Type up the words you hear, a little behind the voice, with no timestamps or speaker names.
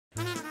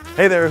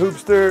Hey there,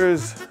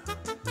 hoopsters.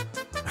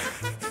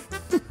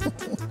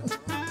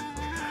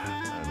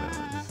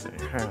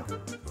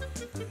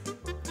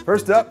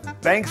 First up,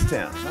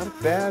 Bankstown. Not a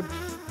bad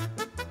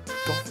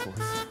golf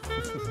course.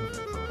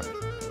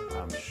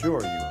 I'm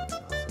sure you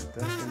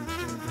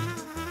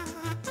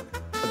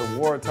the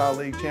Waratah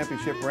League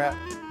Championship Wrap.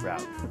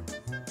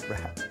 Championship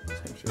Wrap.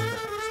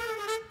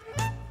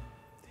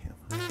 Damn.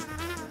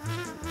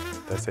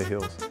 Did I say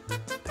Hills?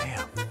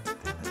 Damn.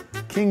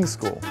 King's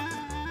School.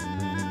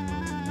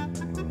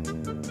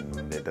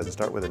 It doesn't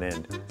start with an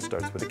N. It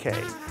starts with a K.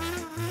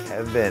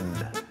 Kevin.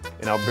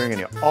 And I'll bring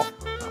you. Oh,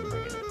 I'm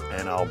bringing it.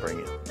 And I'll bring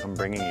it. I'm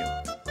bringing you.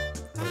 Are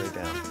they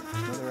down?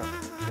 No, they're up.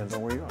 Depends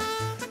on where you are.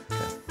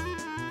 Okay.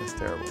 That's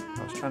terrible.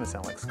 I was trying to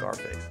sound like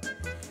Scarface.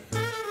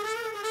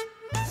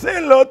 Say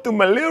hello to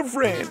my little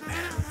friend.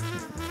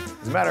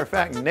 As a matter of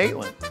fact,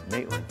 Nateland.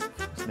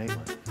 Who's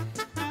Nateland?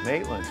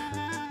 Nateland.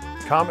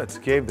 Comets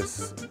gave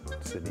this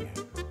Sydney.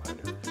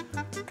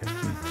 Okay.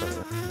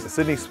 The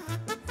Sydney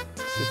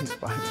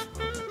Spiders.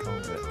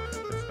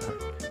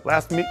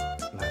 Last week.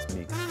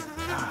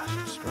 Gosh,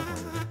 I'm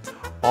struggling with it.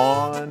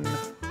 On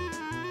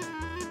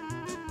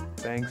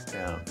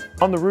Bankstown.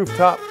 On the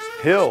rooftop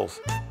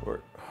hills.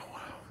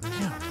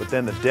 But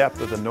then the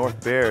depth of the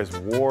North Bears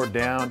wore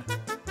down.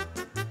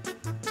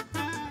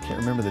 I can't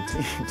remember the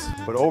teams.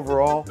 But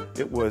overall,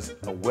 it was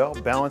a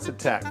well-balanced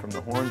attack from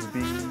the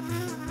Hornsby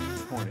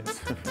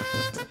Hornets.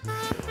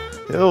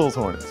 Hills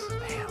Hornets.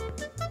 Damn.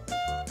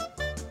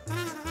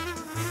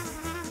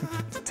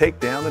 Take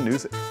down the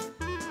news.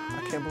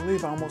 I can't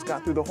believe I almost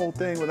got through the whole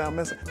thing without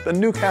missing. The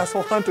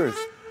Newcastle Hunters.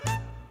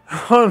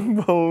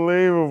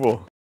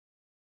 Unbelievable.